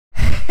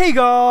Hey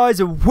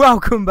guys,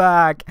 welcome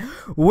back.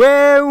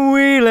 Where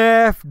we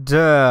left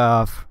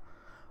off.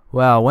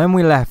 Well, when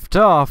we left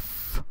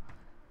off,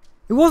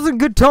 it wasn't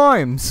good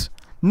times.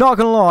 Not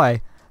gonna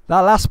lie, that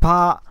last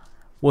part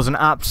was an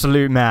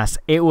absolute mess.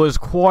 It was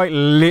quite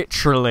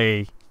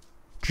literally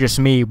just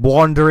me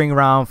wandering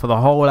around for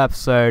the whole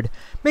episode,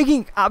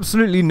 making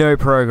absolutely no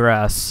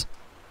progress.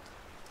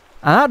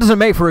 And that doesn't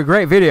make for a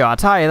great video, I'll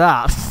tell you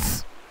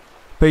that.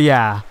 But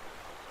yeah,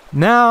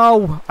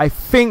 now I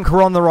think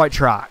we're on the right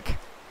track.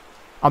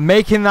 I'm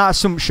making that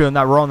assumption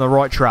that we're on the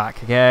right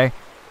track, okay?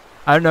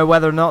 I don't know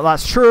whether or not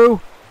that's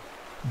true,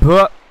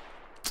 but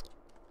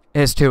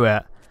here's to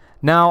it.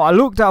 Now, I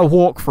looked at a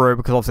walkthrough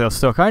because obviously I was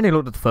stuck. I only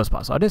looked at the first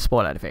part, so I didn't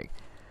spoil anything.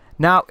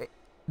 Now,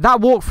 that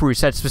walkthrough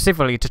said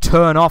specifically to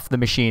turn off the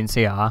machines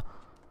here,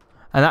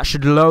 and that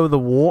should lower the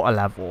water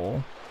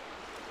level.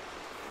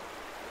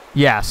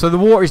 Yeah, so the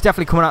water is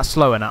definitely coming out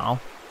slower now.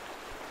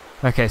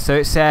 Okay, so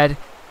it said,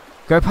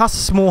 go past a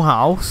small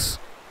house.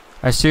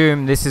 I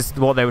assume this is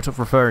what they were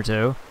referring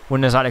to.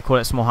 Wouldn't exactly call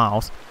it a small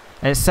house.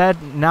 And it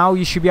said, now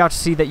you should be able to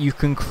see that you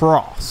can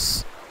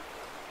cross.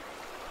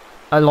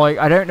 I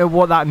don't know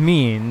what that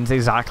means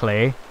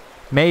exactly.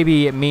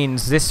 Maybe it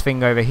means this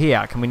thing over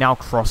here. Can we now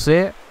cross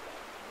it?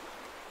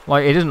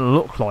 Like, it didn't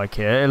look like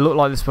it. It looked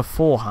like this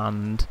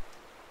beforehand.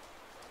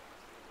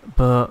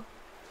 But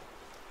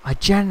I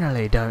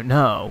generally don't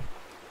know.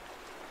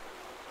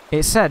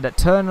 It said that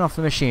turning off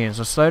the machines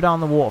will slow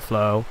down the water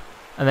flow,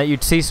 and that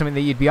you'd see something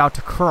that you'd be able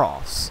to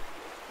cross.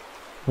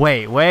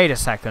 Wait a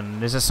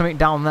second. Is there something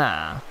down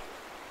there?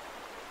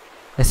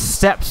 There's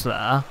steps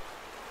there,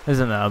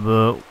 isn't there?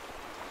 But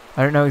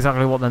I don't know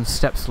exactly what them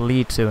steps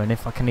lead to, and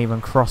if I can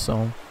even cross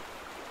them.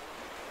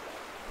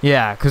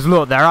 Yeah, because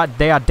look,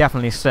 they are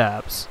definitely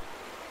steps.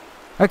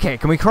 Okay,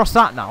 can we cross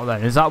that now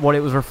then? Is that what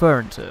it was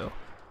referring to?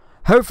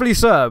 Hopefully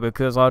so,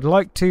 because I'd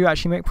like to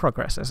actually make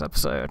progress this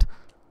episode.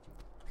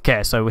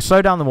 Okay, so we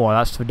slow down the water,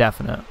 that's for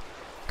definite.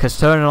 Because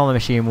turning on the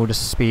machine will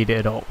just speed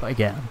it up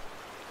again.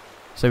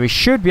 So we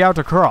should be able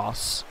to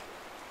cross.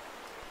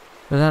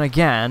 But then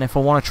again, if I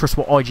want to trust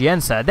what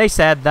IGN said, they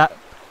said that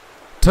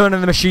turning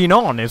the machine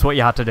on is what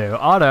you had to do.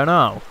 I don't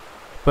know.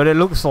 But it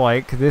looks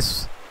like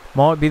this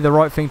might be the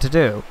right thing to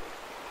do.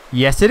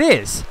 Yes, it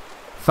is.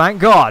 Thank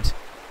God.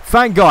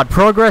 Thank God.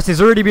 Progress is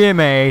already being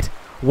made.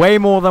 Way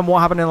more than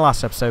what happened in the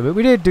last episode. But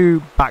we did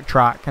do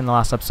backtrack in the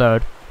last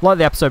episode. Like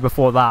the episode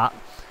before that.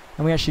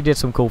 And we actually did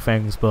some cool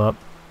things, but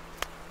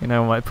you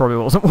know, it probably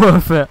wasn't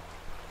worth it.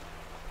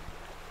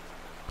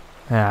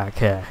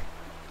 Okay.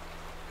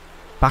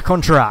 Back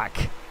on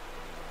track.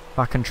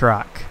 Back on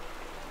track.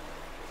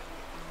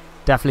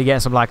 Definitely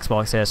getting some lag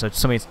spikes here, so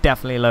something's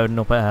definitely loading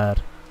up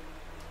ahead.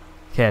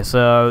 Okay,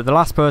 so the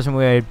last person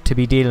we're to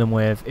be dealing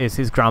with is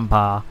his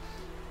grandpa.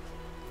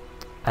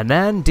 And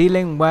then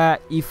dealing where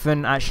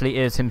Ethan actually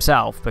is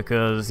himself,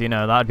 because, you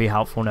know, that'd be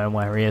helpful knowing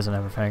where he is and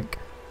everything.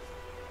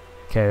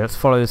 Okay, let's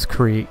follow this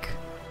creek.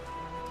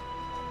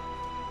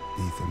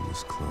 Ethan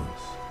was close.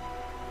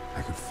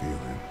 I could feel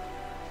him.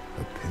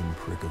 A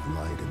pinprick of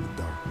light in the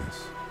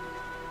darkness.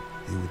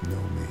 He would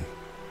know me.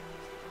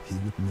 He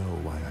would know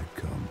why I'd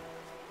come.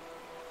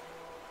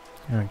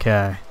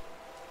 Okay.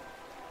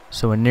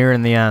 So we're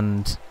nearing the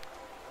end.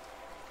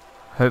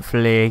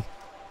 Hopefully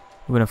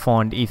we're going to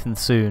find Ethan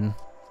soon.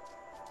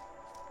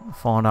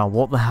 Find out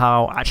what the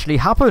hell actually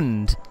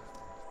happened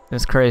in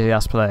this crazy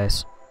ass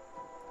place.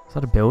 Is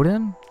that a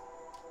building?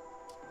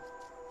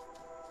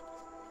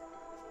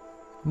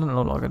 Doesn't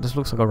look like it, just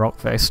looks like a rock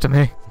face to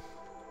me.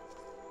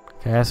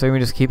 Okay, so we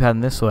just keep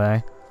heading this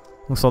way.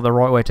 Looks like the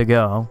right way to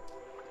go.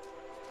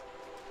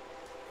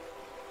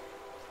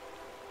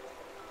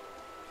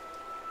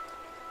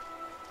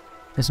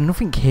 There's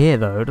nothing here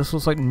though, it just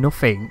looks like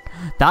nothing.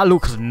 That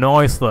looks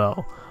nice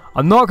though.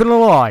 I'm not gonna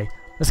lie.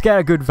 Let's get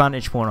a good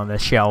vantage point on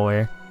this, shall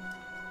we?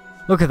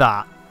 Look at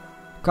that.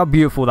 Look how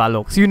beautiful that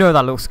looks. You know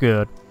that looks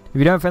good. If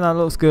you don't think that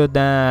looks good,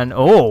 then...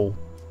 Oh!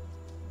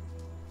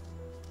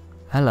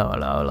 Hello,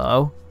 hello,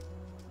 hello.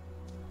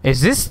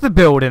 Is this the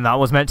building that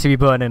was meant to be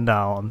burning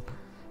down?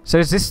 So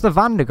is this the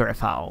Vandergriff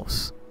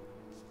House?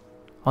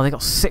 Oh, they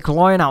got sick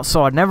lion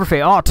outside and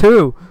everything. Oh,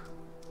 two!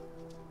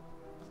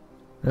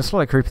 That's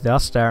like creepy. They're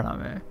staring at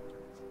me.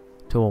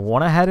 Do I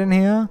want to head in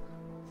here?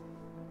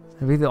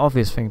 That'd be the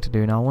obvious thing to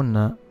do now, wouldn't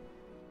it?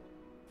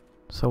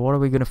 So what are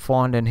we going to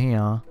find in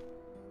here?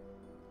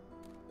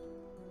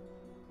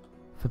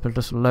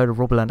 Just a load of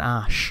rubble and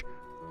ash.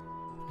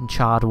 And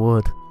charred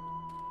wood.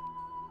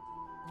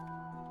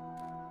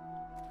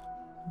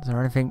 Is there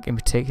anything in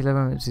particular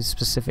I'm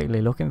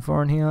specifically looking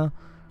for in here? Are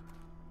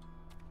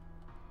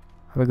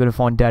we going to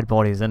find dead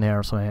bodies in here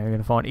or something? Are we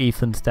going to find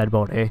Ethan's dead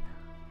body?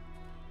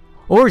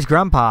 Or his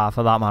grandpa,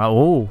 for that matter.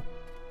 Oh.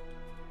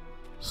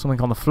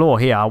 Something on the floor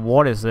here.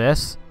 What is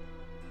this?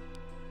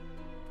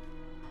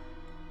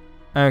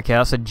 Okay,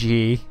 that's a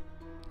G.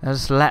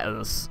 That's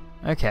letters.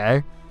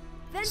 Okay.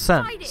 Then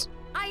Sense. fight it.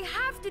 I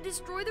have to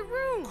destroy the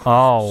room.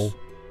 Oh.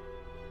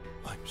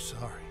 I'm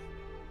sorry.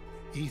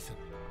 Ethan.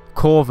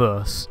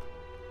 Corvus.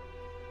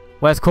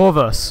 Where's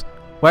Corvus?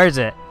 Where is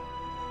it?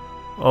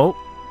 Oh.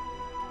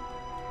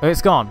 Oh,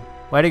 it's gone.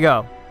 Where'd it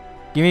go?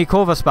 Give me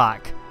Corvus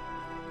back.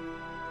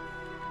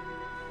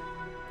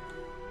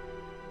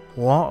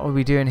 What are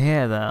we doing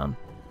here then?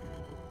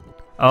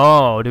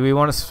 Oh, do we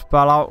want to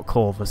spell out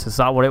Corvus? Is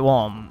that what it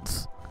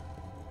wants?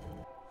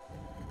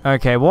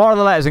 Okay, what are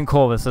the letters in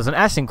Corvus? There's an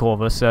S in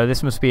Corvus, so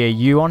this must be a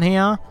U on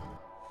here.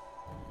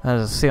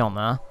 There's a C on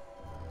there.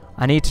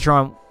 I need to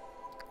try and...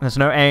 There's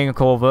no A in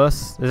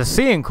Corvus. There's a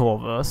C in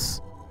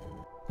Corvus.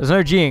 There's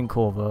no G in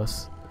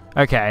Corvus.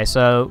 Okay,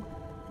 so...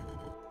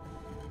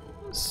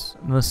 This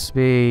must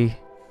be...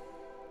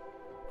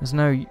 There's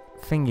no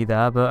thingy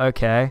there, but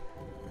okay.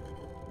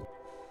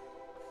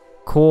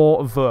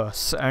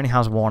 Corvus only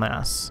has one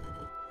S.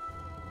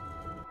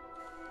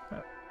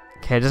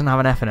 Okay, it doesn't have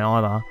an F in it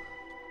either.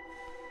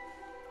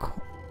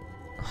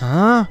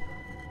 Huh?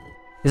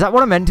 Is that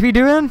what I'm meant to be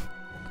doing?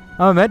 Am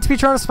I meant to be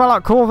trying to spell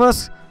out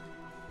Corvus?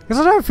 Because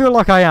I don't feel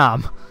like I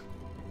am.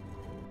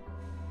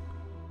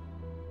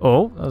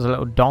 Oh, that was a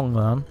little dong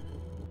then.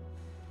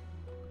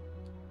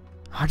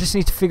 I just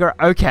need to figure out...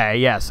 Okay,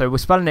 yeah, so we're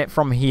spelling it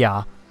from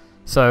here.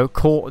 So,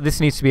 this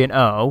needs to be an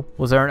O.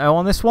 Was there an O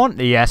on this one?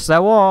 Yes,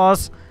 there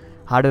was.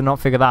 How did I not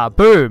figure that out?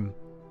 Boom!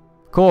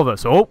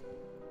 Corvus. Oh!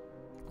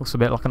 Looks a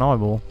bit like an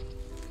eyeball.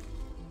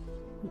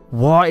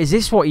 What? Is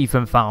this what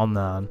Ethan found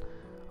then?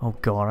 Oh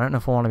god, I don't know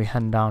if I want to be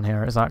heading down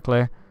here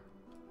exactly.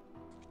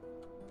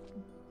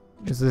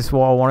 Is this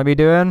what I want to be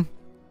doing?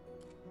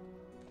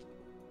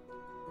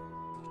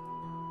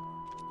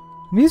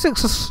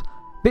 Music's just a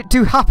bit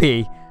too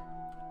happy.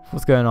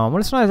 What's going on? Well,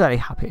 it's not exactly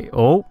happy.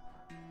 Oh.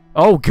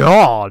 Oh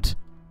god!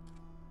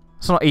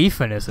 It's not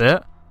Ethan, is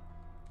it?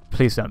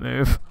 Please don't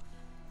move.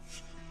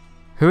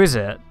 Who is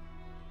it? ...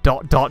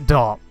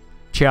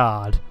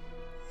 Chad.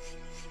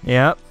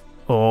 Yep.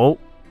 Oh.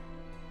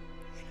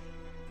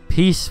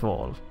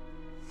 Peaceful.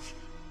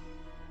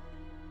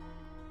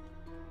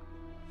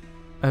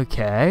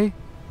 Okay.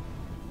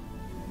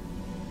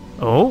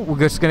 Oh, we're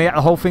just gonna get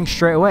the whole thing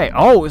straight away.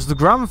 Oh, it's the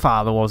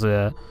grandfather, was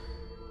it?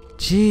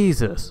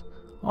 Jesus.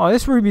 Oh,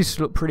 this room used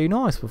to look pretty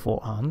nice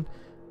beforehand.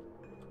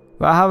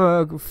 But I have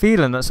a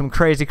feeling that some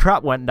crazy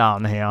crap went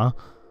down here.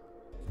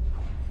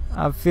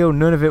 I feel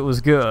none of it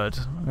was good.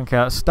 Okay,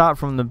 let's start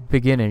from the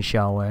beginning,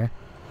 shall we?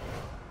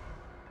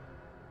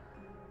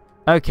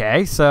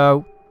 Okay,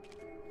 so...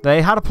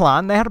 They had a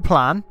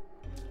plan.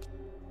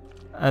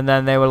 And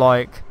then they were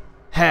like,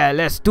 hey,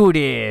 let's do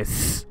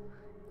this.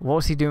 What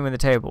was he doing with the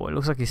table? It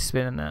looks like he's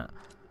spinning it.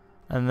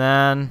 And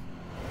then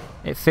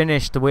it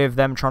finished with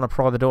them trying to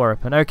pry the door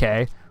open.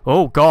 Okay.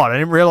 Oh, God, I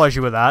didn't realize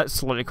you were that. It's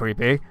slightly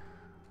creepy.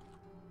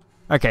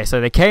 Okay, so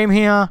they came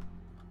here.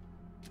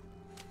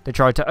 They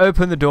tried to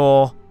open the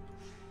door.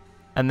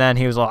 And then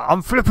he was like,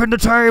 I'm flipping the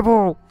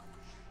table.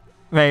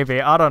 Maybe.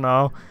 I don't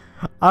know.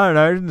 It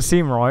didn't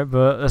seem right,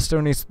 but there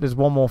still needs... There's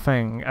one more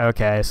thing.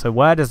 Okay, so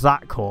where does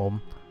that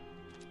come?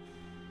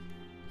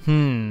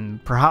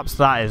 Perhaps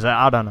that is it.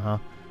 I don't know.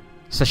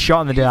 It's a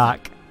shot in the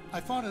dark. I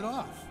fought it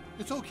off.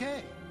 It's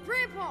okay.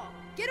 Grandpa,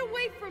 get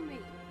away from me.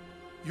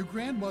 Your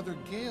grandmother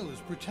Gail is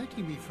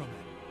protecting me from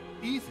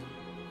it. Ethan,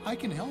 I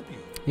can help you.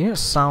 You don't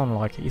sound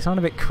like it. You sound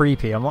a bit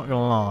creepy, I'm not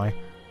gonna lie.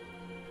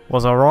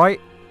 Was I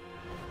right?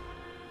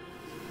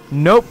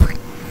 Nope.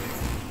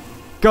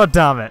 God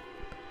damn it.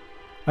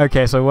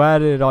 Okay, so where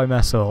did I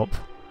mess up?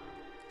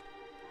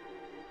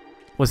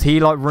 Was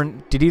he like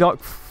did he like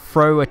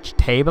throw a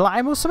table at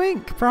him or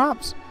something,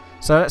 perhaps?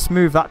 So let's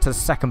move that to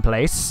second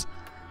place.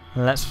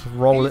 And let's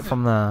roll it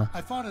from there.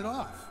 I fought it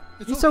off.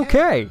 It's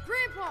okay.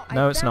 Grandpa,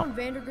 No, I it's not. found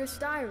Vandergriff's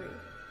diary.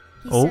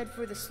 He said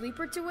for the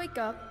sleeper to wake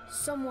up,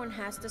 someone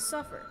has to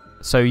suffer.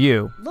 So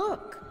you.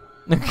 Look.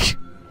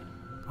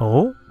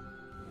 Oh?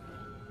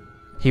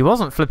 He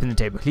wasn't flipping the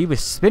table, he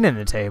was spinning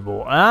the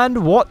table.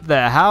 And what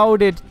the hell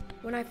did...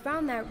 When I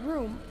found that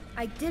room,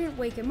 I didn't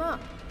wake him up.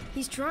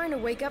 He's trying to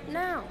wake up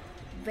now.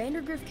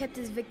 Vandergriff kept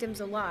his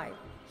victims alive.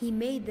 He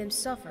made them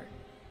suffer.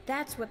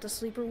 That's what the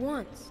sleeper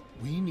wants.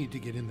 We need to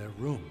get in that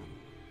room.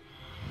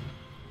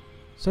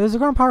 So is the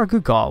grandpa a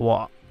good guy or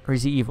what? Or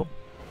is he evil?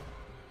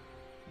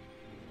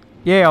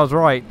 Yeah, I was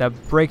right. They're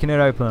breaking it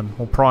open.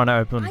 Or prying it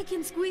open. I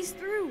can squeeze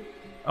through.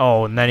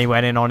 Oh, and then he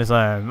went in on his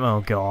own.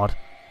 Oh, God.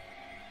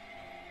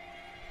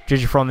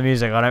 Judging from the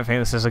music, I don't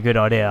think this is a good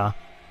idea.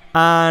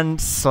 And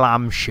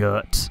slam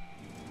shut.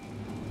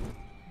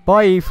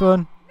 Bye,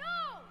 Ethan.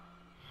 No!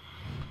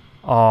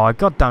 Oh,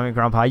 God damn it,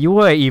 Grandpa. You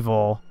were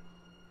evil.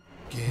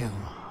 Gail,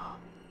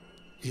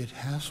 it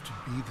has to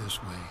be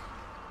this way.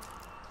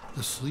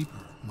 The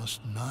sleeper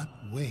must not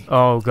wait.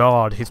 Oh,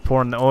 God. He's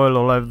pouring the oil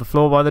all over the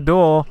floor by the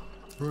door.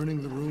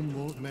 Burning the room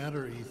won't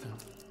matter, Ethan.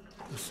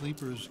 The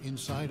sleeper's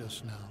inside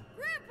us now.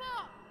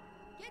 Grandpa!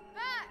 Get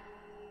back!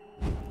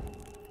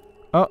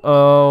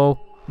 Uh-oh.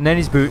 And then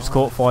his boots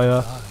caught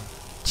fire.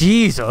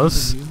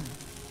 Jesus! Even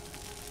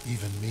you,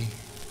 even me.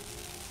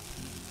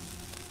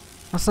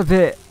 That's a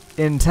bit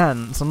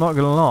intense, I'm not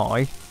gonna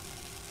lie.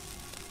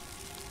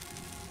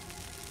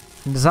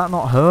 Does that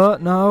not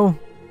hurt? No?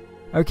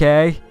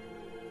 Okay.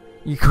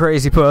 You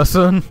crazy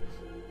person.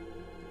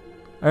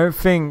 I don't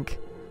think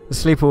the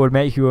sleeper would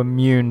make you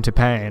immune to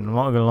pain, I'm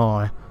not gonna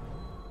lie.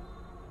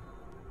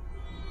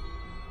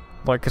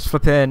 Like, cause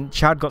flipping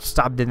Chad got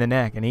stabbed in the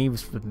neck and he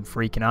was flipping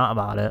freaking out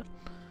about it.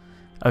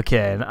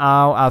 Okay,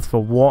 now as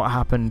for what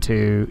happened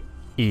to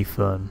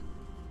Ethan.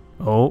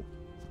 Oh.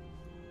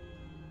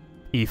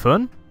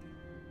 Ethan?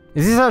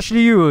 Is this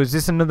actually you or is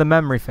this another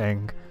memory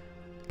thing?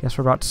 Guess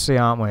we're about to see,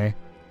 aren't we?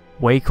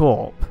 Wake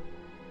up.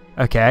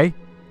 Okay.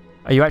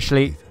 Are you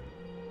actually... Ethan,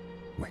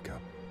 wake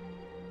up.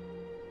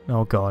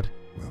 Oh god.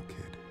 Well,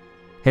 kid.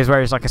 Here's where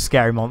he's like a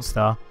scary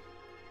monster.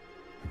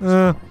 It was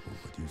horrible,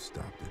 but you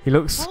stopped it. He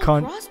looks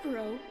kind...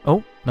 Prospero,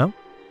 Oh, no.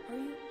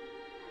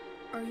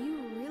 are you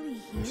really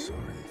here? I'm sorry,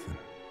 Ethan.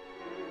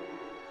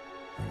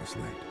 I was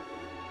late.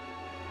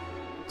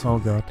 Oh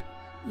god.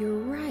 You're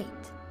right.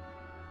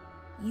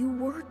 You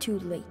were too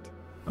late.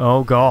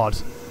 Oh god.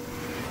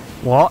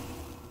 What?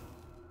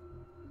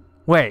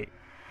 Wait.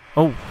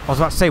 Oh, I was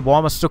about to say, why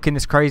am I stuck in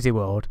this crazy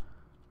world?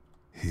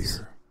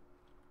 Here.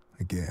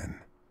 Again.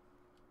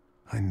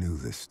 I knew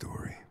this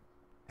story.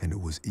 And it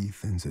was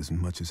Ethan's as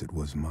much as it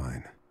was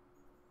mine.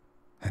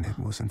 And it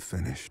wasn't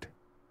finished.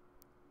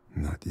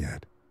 Not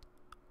yet.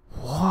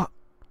 What?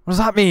 What does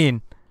that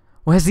mean?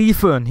 Where's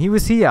Ethan? He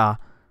was here.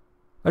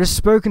 I just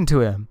spoken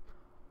to him.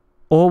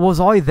 Or was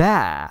I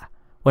there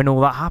when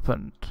all that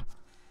happened?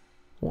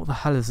 What the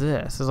hell is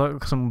this? There's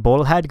like some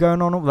bullhead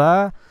going on up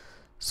there.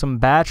 Some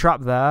bear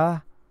trap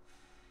there.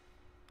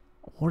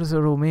 What does it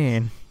all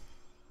mean?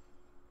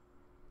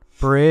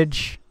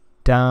 Bridge.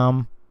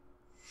 Dam.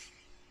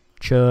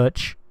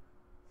 Church.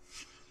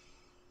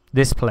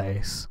 This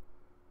place.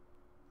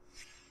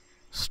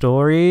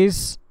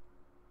 Stories.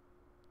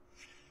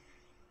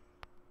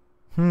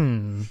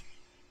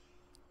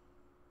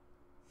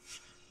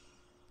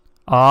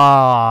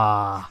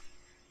 Ah.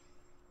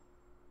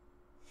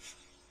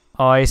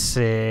 I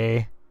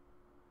see.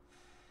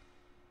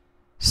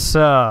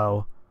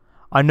 So,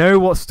 I know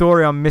what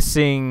story I'm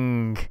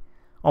missing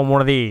on one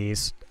of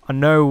these. I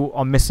know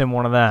I'm missing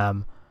one of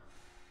them.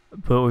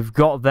 But we've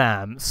got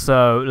them.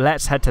 So,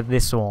 let's head to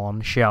this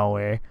one, shall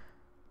we?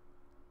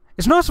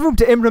 It's nice of them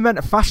to implement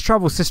a fast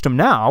travel system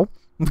now.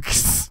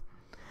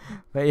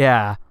 But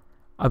yeah,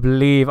 I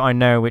believe I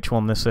know which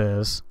one this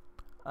is.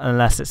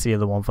 Unless it's the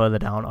other one further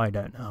down, I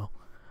don't know.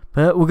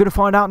 But we're going to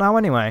find out now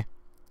anyway.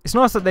 It's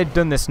nice that they've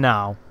done this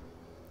now.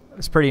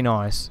 It's pretty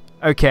nice.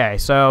 Okay,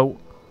 so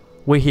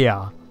we're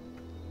here.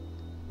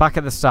 Back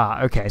at the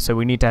start. Okay, so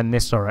we need to head in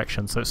this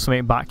direction. So it's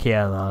something back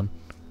here then.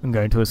 I'm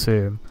going to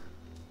assume.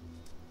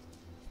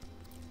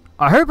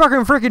 I hope I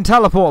can freaking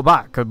teleport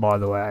back, by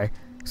the way.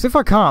 Because if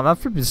I can't, that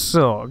flipping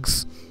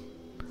sucks.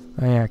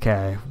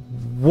 Okay.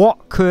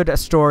 What could a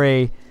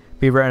story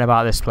be written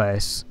about this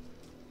place?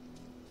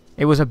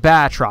 It was a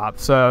bear trap,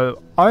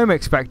 so I'm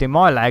expecting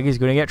my leg is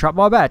going to get trapped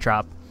by a bear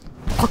trap.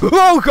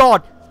 Oh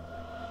god!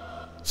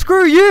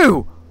 Screw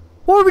you!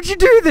 Why would you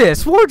do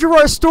this? Why would you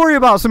write a story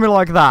about something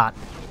like that?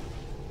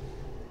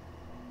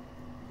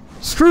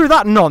 Screw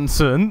that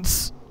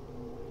nonsense!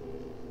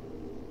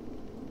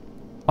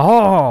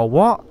 Oh,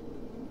 what?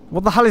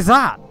 What the hell is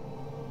that?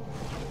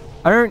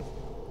 I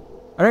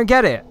don't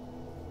get it.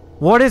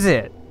 What is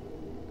it?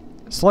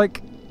 It's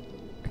like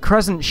a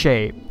crescent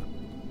shape.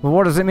 But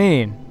what does it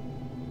mean?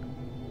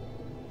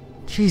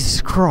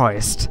 Jesus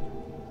Christ.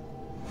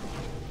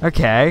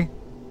 Okay.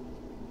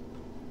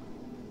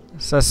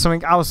 So there's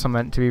something else I'm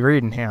meant to be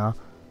reading here.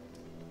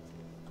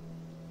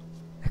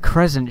 A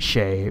crescent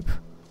shape.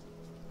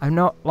 I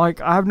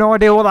have no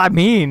idea what that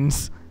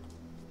means.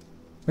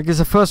 Like, it's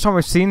the first time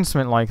we've seen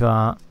something like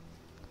that.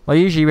 Like,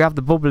 usually we have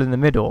the bubble in the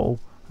middle,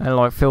 and it,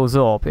 like, fills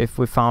up if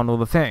we've found all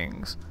the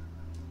things.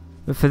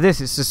 But for this,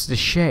 it's just a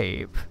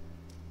shape.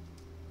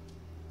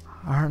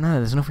 I don't know,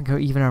 there's nothing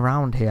even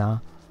around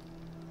here.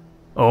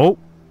 Oh!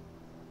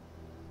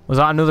 Was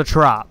that another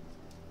trap?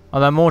 Are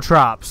there more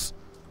traps?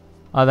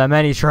 Are there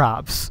many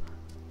traps?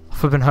 I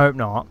flippin' hope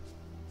not.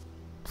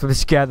 Flippin'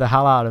 scared the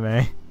hell out of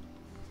me.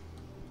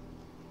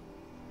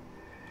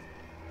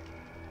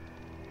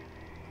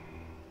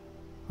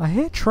 I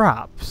hear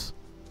traps.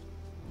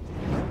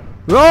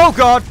 Oh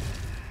god!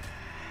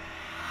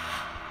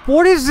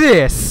 What is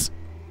this?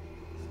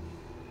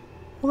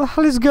 What the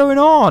hell is going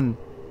on?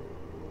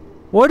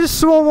 Why does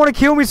someone want to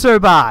kill me so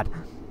bad?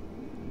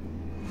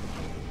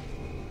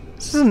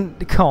 This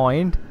isn't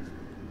kind.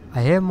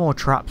 I hear more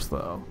traps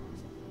though.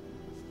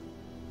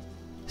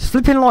 It's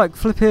flipping like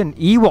flipping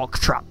Ewok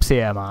traps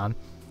here, man.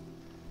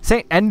 This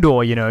ain't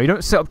Endor, you know. You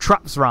don't set up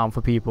traps around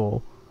for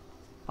people.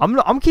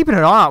 I'm keeping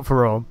an eye out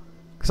for them.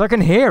 Because I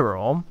can hear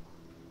them.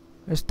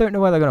 I just don't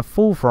know where they're going to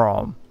fall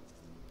from.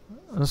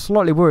 I'm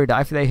slightly worried that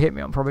if they hit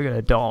me, I'm probably going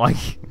to die.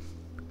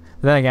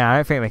 But then again, I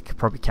don't think they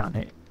probably can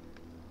hit.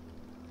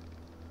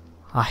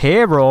 I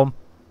hear them.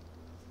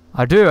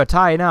 I do, I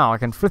tell you now. I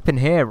can flipping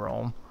hear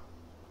them.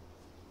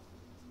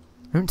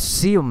 I don't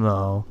see them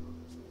though.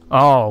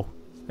 Oh,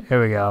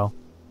 here we go.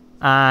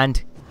 And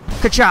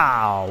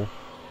ka-chow!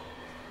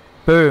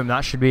 Boom,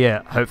 that should be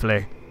it,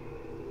 hopefully.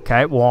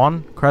 Okay,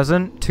 1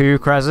 crescent, 2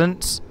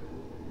 crescents.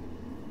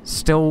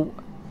 Still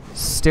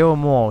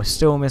more.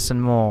 Still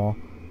missing more.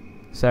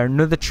 Is there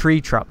another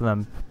tree trap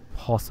then?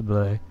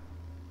 Possibly.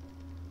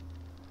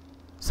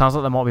 Is Sounds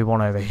like there might be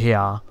one over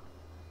here.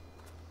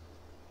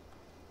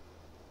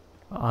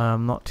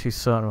 I'm not too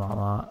certain about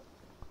that.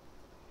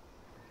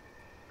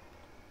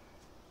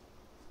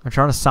 I'm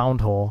trying to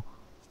sound whore.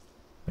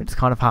 It's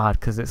kind of hard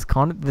because it's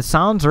kind of... The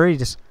sound's really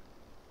just...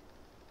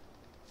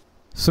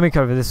 Something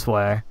over this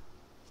way.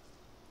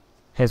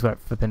 Here's where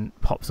it flipping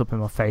pops up in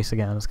my face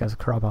again. This guy's a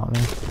crap out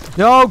of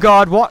me. Oh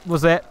god, what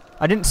was it?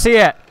 I didn't see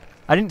it.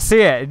 I didn't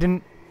see it. It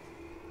didn't...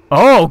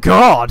 Oh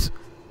god!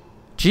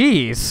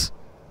 Jeez.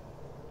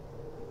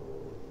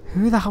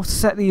 Who the hell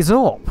set these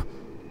up?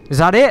 Is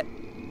that it?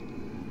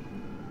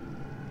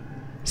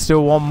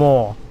 Still one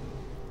more.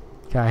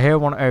 Okay, I hear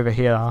one over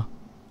here.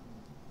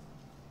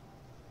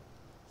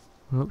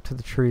 Look to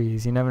the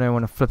trees. You never know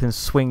when a flipping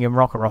swinging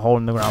rock or a hole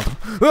in the ground.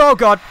 Oh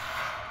god!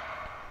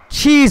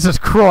 Jesus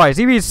Christ!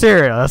 Are you being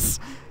serious?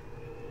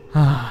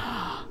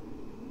 There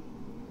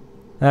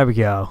we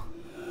go.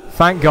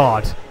 Thank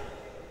God.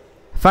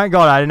 Thank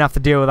God I didn't have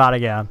to deal with that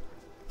again.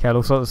 Okay,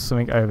 looks like there's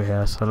something over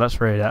here, so let's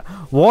read it.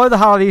 Why the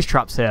hell are these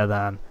traps here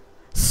then?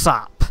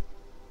 Sap.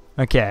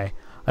 Okay.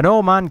 An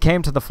old man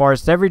came to the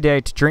forest every day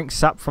to drink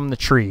sap from the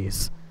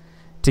trees.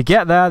 To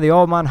get there, the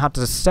old man had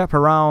to step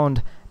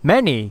around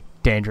many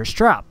dangerous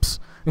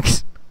traps.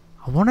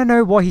 I want to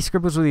know why he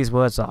scribbles all these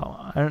words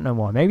out. I don't know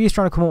why. Maybe he's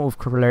trying to come up with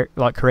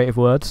creative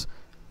words.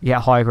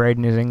 Get high grade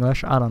in his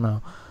English. I don't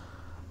know.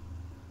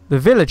 The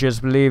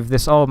villagers believe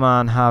this old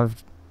man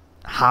have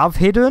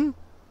hidden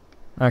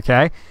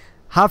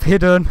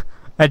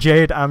a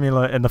jade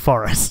amulet in the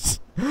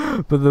forest.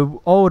 But the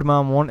old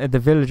man wanted the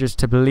villagers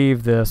to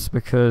believe this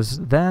because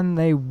then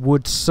they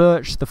would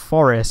search the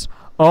forest.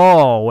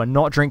 Oh, and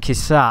not drink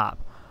his sap.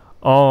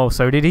 Oh,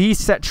 so did he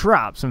set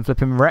traps and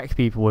flip and wreck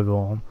people with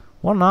them?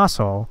 What an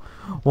asshole.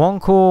 One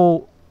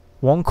cool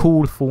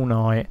full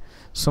night,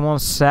 someone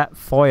set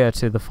fire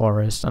to the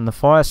forest, and the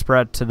fire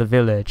spread to the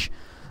village.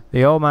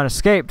 The old man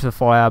escaped the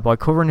fire by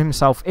covering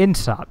himself in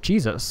sap.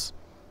 Jesus.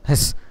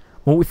 There's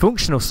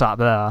multifunctional sap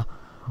there.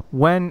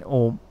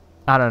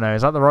 I don't know,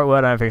 is that the right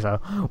word? I don't think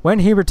so. When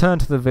he returned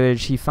to the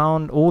village, he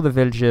found all the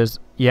villagers.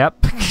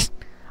 Yep.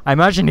 I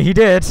imagine he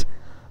did.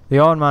 The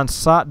old man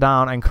sat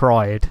down and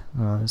cried.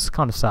 It's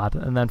kind of sad.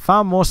 And then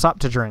found more sap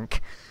to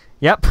drink.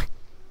 Yep.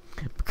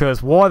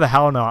 Because why the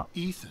hell not?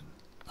 Ethan,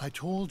 I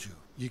told you,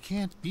 you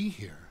can't be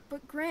here.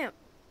 But Gramp,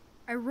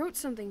 I wrote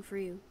something for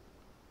you.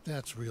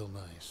 That's real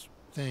nice.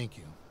 Thank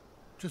you.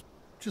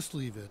 Just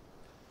leave it.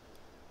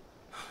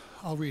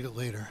 I'll read it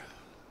later.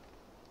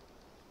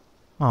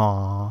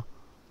 Aww.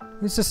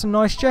 It's just a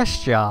nice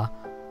gesture.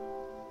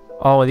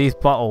 Oh, these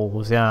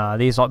bottles, yeah.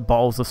 These like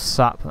bottles of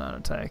sap, then I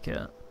take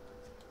it.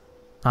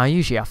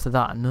 Usually after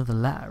that, another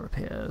letter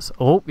appears.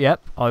 Oh,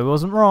 yep, I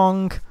wasn't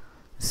wrong.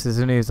 This is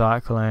a news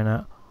article, ain't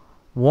it?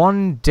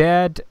 One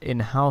dead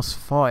in house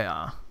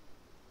fire.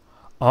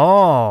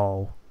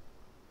 Oh.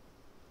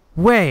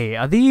 Wait,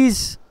 are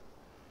these...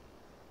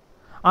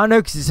 I don't know,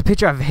 because it's a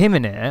picture of him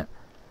in it.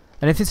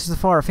 And if this is the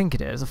fire I think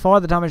it is, a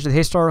fire that damaged the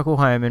historical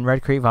home in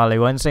Red Creek Valley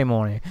Wednesday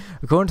morning.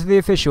 According to the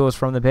officials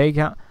from the Bay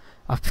County...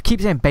 I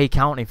keep saying Bay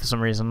County for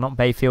some reason, not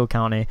Bayfield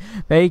County.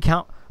 Bay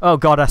County... Oh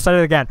god, I said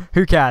it again.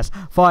 Who cares?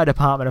 Fire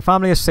department. A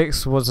family of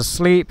 6 was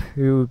asleep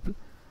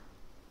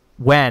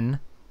when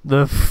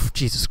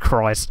Jesus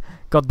Christ.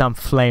 Goddamn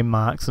flame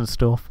marks and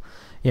stuff.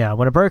 Yeah,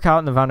 when it broke out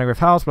in the Vandergriff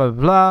House, blah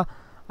blah blah.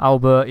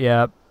 Albert,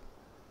 yeah.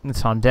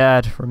 It's found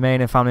dead.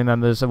 Remaining family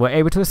members were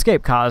able to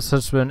escape. Carter's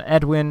husband,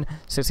 Edwin,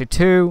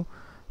 62,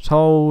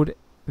 told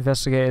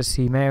investigators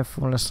he may have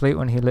fallen asleep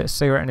when he lit a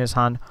cigarette in his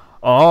hand.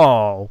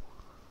 Oh.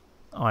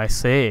 I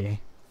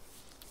see.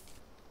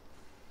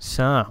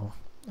 So...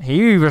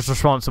 he was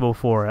responsible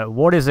for it.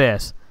 What is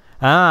this?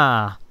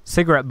 Ah,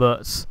 cigarette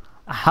butts.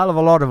 A hell of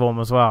a lot of them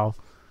as well.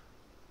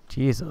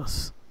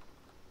 Jesus.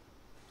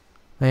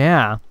 But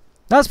yeah,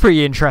 that's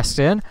pretty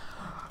interesting.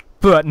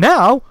 But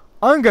now,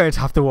 I'm going to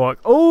have to walk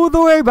all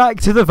the way back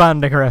to the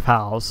Vandergriff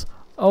house.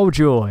 Oh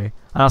joy.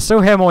 And I'll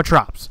still hear more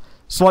traps.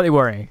 Slightly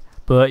worrying.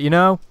 But, you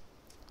know,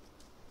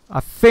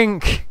 I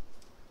think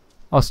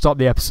I'll stop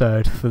the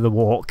episode for the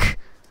walk.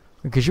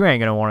 Because you ain't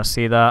going to want to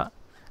see that.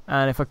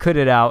 And if I cut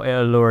it out,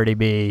 it'll already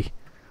be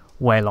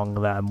way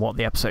longer than what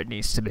the episode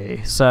needs to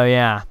be. So,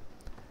 yeah.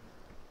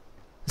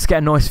 Let's get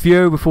a nice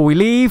view before we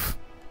leave.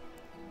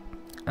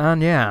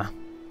 And, yeah.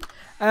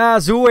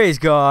 As always,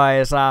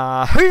 guys,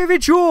 I hope you've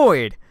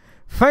enjoyed.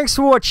 Thanks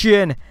for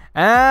watching.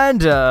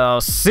 And,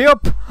 see you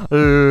up